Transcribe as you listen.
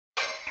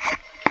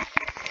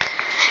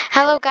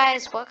Hello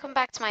guys, welcome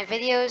back to my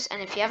videos,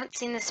 and if you haven't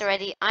seen this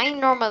already, I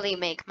normally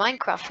make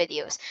Minecraft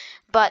videos,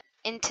 but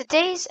in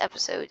today's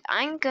episode,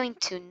 I'm going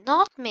to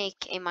not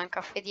make a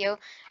Minecraft video,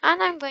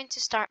 and I'm going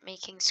to start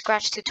making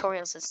Scratch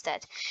tutorials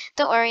instead.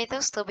 Don't worry,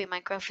 there'll still be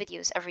Minecraft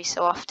videos every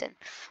so often,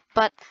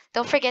 but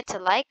don't forget to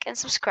like and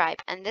subscribe,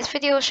 and this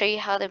video will show you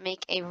how to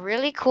make a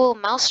really cool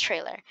mouse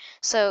trailer.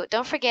 So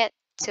don't forget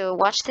to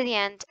watch to the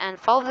end and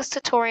follow this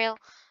tutorial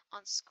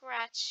on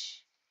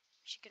Scratch,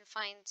 which you can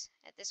find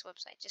at this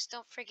website. Just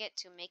don't forget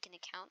to make an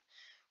account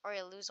or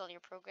you'll lose all your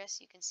progress.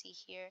 You can see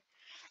here.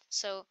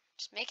 So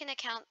just make an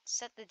account,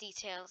 set the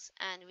details,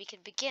 and we can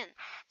begin.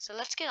 So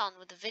let's get on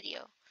with the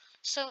video.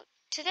 So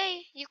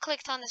today you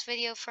clicked on this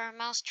video for a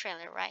mouse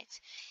trailer, right?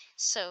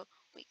 So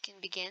we can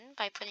begin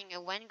by putting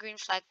a when green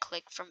flag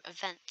click from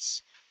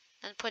events.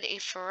 Then put a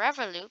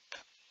forever loop,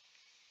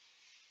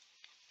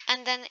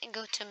 and then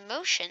go to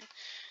motion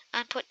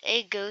and put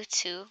a go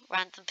to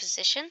random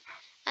position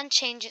and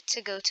change it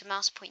to go to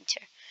mouse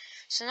pointer.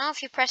 So now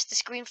if you press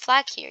this green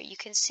flag here, you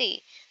can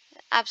see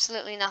that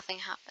absolutely nothing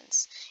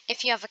happens.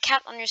 If you have a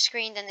cat on your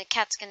screen, then the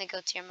cat's going to go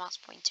to your mouse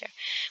pointer.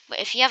 But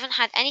if you haven't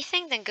had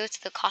anything, then go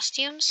to the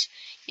costumes.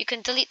 You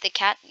can delete the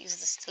cat, use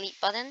this delete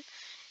button,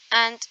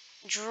 and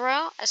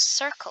draw a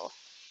circle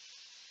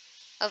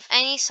of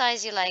any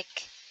size you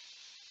like,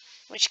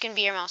 which can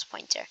be your mouse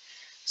pointer.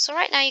 So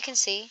right now you can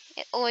see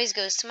it always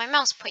goes to my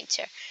mouse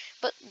pointer.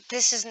 But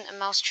this isn't a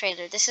mouse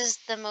trailer. This is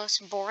the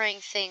most boring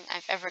thing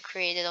I've ever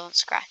created on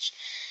Scratch.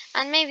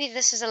 And maybe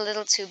this is a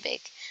little too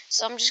big.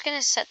 So I'm just going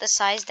to set the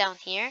size down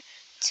here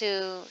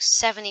to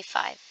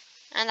 75.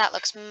 And that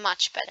looks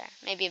much better.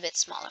 Maybe a bit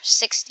smaller.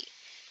 60.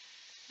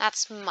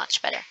 That's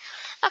much better.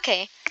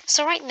 Okay,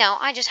 so right now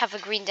I just have a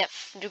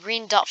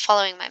green dot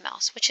following my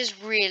mouse, which is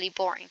really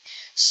boring.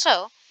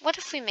 So what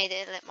if we made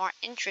it a little more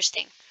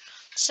interesting?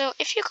 So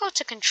if you go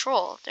to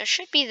control, there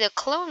should be the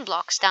clone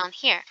blocks down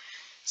here.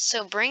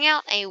 So bring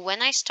out a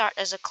when I start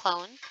as a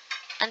clone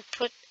and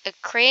put a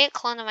create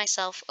clone of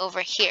myself over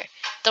here.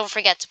 Don't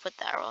forget to put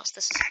that or else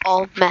this is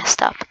all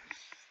messed up.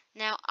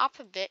 Now up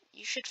a bit,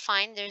 you should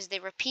find there's the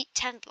repeat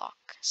 10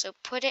 block. So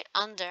put it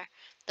under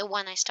the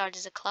when I start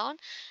as a clone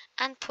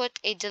and put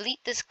a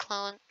delete this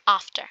clone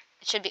after.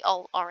 It should be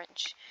all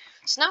orange.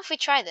 So now if we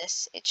try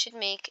this, it should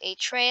make a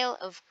trail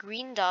of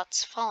green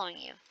dots following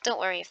you. Don't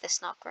worry if this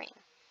is not green.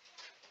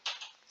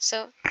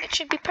 So it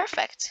should be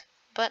perfect.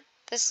 But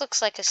this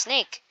looks like a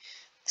snake.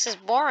 This is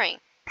boring.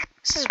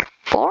 This is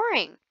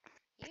boring.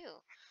 Ew.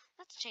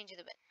 Let's change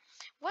it a bit.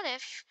 What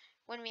if,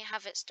 when we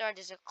have it start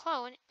as a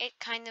clone, it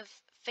kind of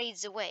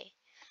fades away?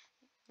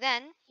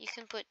 Then you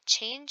can put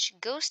change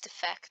ghost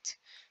effect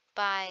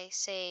by,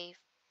 say,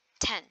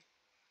 10.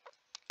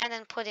 And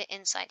then put it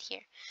inside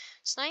here.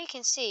 So now you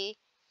can see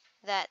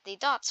that the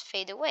dots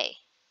fade away.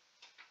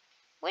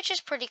 Which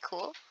is pretty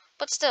cool.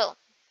 But still,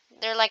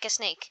 they're like a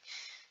snake.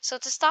 So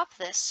to stop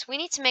this, we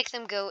need to make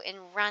them go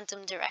in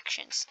random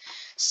directions.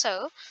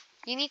 So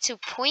you need to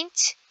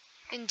point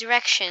in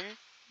direction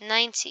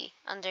 90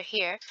 under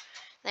here,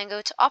 then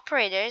go to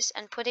operators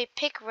and put a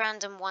pick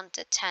random 1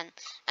 to 10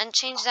 and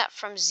change that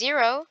from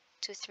 0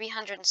 to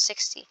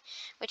 360,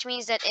 which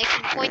means that it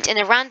can point in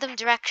a random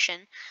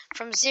direction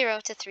from 0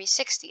 to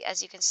 360,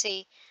 as you can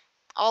see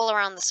all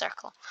around the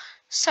circle.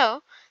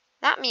 So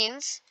that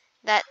means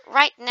that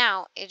right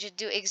now it should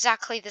do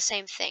exactly the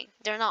same thing.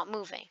 They're not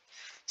moving.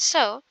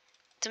 So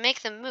to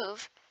make them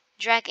move,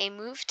 drag a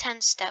move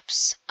 10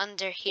 steps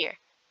under here.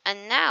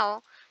 And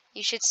now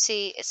you should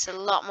see it's a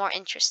lot more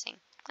interesting.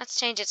 Let's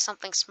change it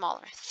something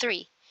smaller,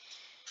 3.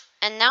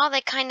 And now they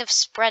kind of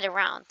spread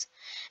around.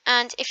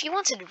 And if you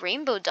wanted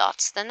rainbow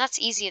dots, then that's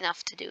easy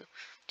enough to do.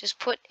 Just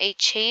put a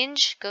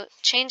change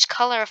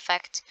color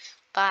effect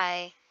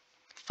by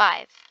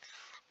 5.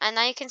 And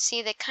now you can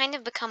see they kind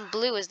of become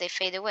blue as they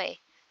fade away.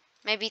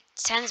 Maybe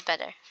 10's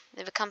better.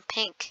 They become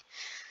pink.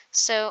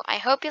 So I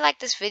hope you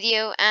liked this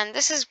video, and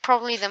this is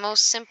probably the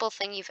most simple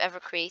thing you've ever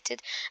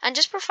created. And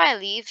just before I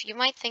leave, you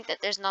might think that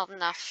there's not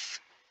enough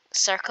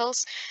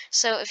circles.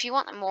 So if you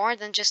want more,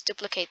 then just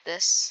duplicate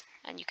this,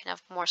 and you can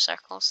have more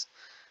circles.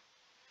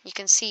 You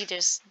can see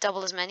there's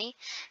double as many.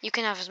 You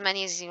can have as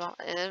many as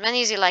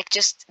you like.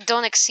 Just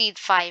don't exceed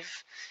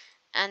 5,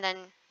 and then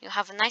you'll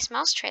have a nice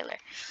mouse trailer.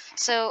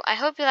 So I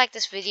hope you liked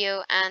this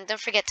video, and don't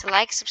forget to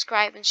like,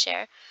 subscribe, and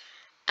share.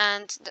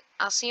 And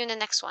I'll see you in the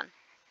next one.